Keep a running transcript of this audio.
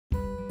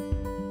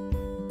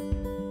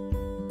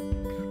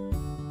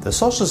The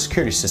Social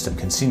Security system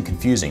can seem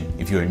confusing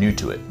if you are new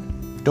to it.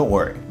 Don't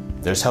worry,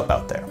 there's help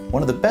out there.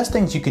 One of the best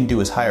things you can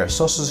do is hire a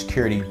Social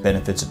Security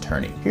benefits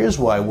attorney. Here's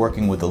why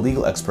working with a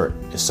legal expert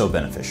is so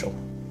beneficial.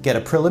 Get a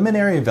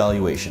preliminary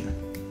evaluation.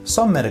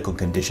 Some medical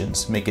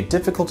conditions make it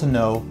difficult to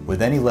know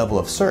with any level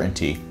of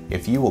certainty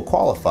if you will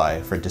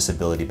qualify for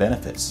disability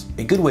benefits.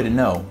 A good way to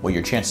know what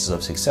your chances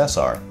of success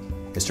are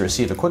is to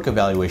receive a quick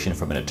evaluation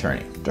from an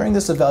attorney. During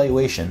this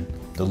evaluation,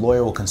 the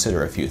lawyer will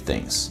consider a few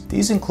things.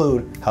 These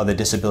include how the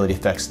disability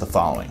affects the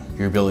following: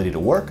 your ability to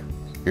work,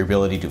 your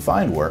ability to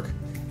find work,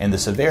 and the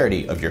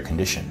severity of your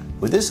condition.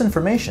 With this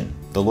information,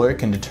 the lawyer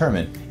can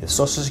determine if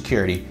Social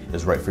Security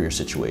is right for your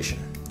situation.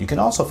 You can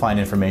also find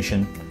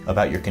information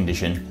about your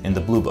condition in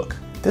the Blue Book.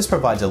 This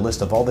provides a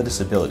list of all the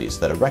disabilities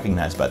that are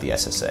recognized by the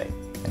SSA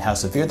and how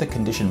severe the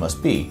condition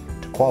must be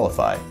to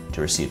qualify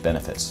to receive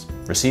benefits.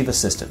 Receive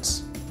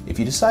assistance. If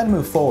you decide to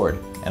move forward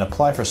and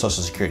apply for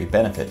Social Security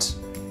benefits,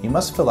 you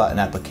must fill out an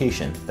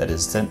application that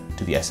is sent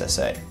to the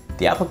SSA.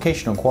 The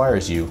application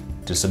requires you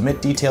to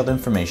submit detailed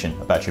information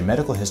about your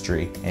medical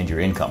history and your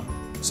income.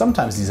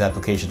 Sometimes these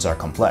applications are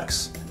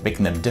complex,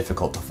 making them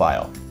difficult to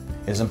file.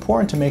 It is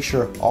important to make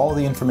sure all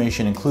the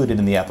information included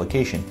in the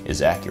application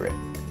is accurate.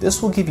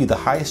 This will give you the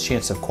highest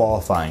chance of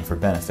qualifying for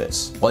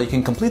benefits. While you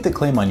can complete the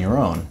claim on your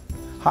own,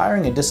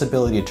 hiring a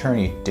disability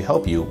attorney to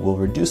help you will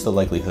reduce the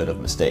likelihood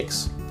of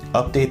mistakes.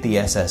 Update the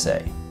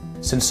SSA.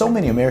 Since so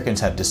many Americans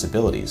have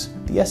disabilities,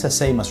 the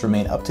SSA must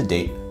remain up to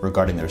date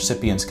regarding the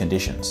recipient's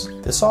conditions.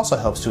 This also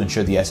helps to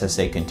ensure the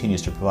SSA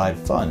continues to provide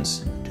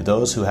funds to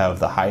those who have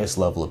the highest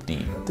level of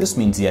need. This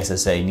means the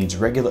SSA needs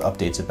regular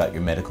updates about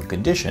your medical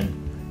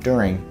condition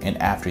during and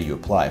after you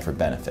apply for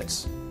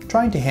benefits.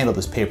 Trying to handle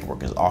this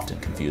paperwork is often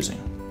confusing.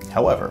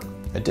 However,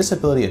 a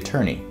disability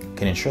attorney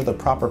can ensure the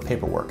proper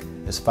paperwork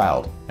is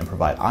filed and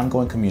provide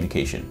ongoing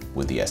communication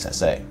with the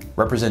SSA.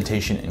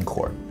 Representation in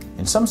court.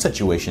 In some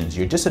situations,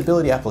 your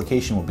disability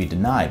application will be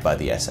denied by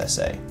the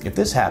SSA. If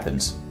this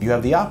happens, you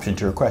have the option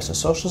to request a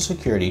Social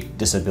Security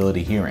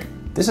disability hearing.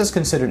 This is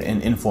considered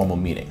an informal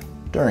meeting.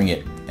 During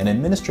it, an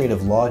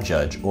administrative law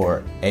judge,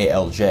 or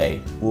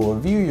ALJ, will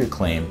review your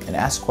claim and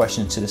ask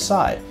questions to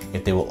decide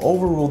if they will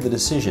overrule the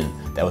decision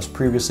that was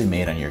previously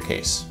made on your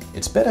case.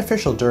 It's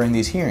beneficial during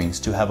these hearings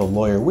to have a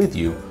lawyer with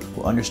you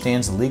who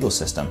understands the legal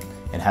system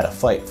and how to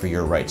fight for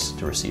your rights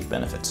to receive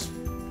benefits.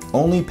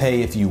 Only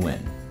pay if you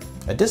win.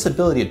 A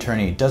disability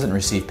attorney doesn't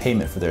receive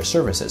payment for their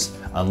services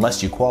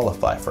unless you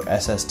qualify for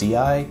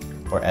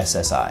SSDI or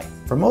SSI.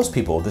 For most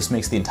people, this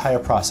makes the entire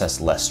process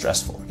less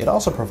stressful. It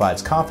also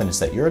provides confidence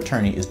that your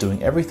attorney is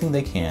doing everything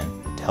they can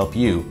to help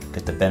you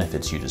get the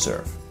benefits you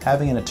deserve.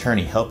 Having an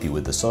attorney help you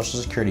with the Social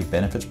Security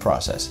benefits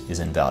process is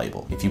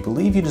invaluable. If you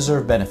believe you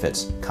deserve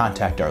benefits,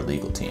 contact our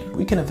legal team.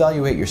 We can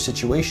evaluate your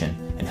situation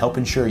and help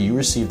ensure you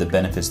receive the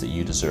benefits that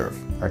you deserve.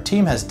 Our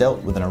team has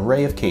dealt with an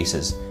array of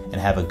cases and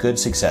have a good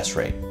success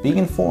rate. Being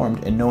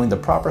informed and knowing the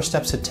proper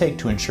steps to take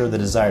to ensure the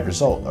desired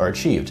result are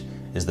achieved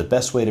is the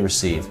best way to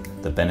receive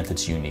the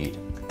benefits you need.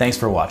 Thanks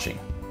for watching.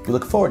 We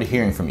look forward to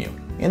hearing from you.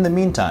 In the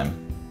meantime,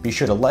 be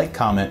sure to like,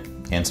 comment,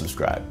 and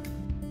subscribe.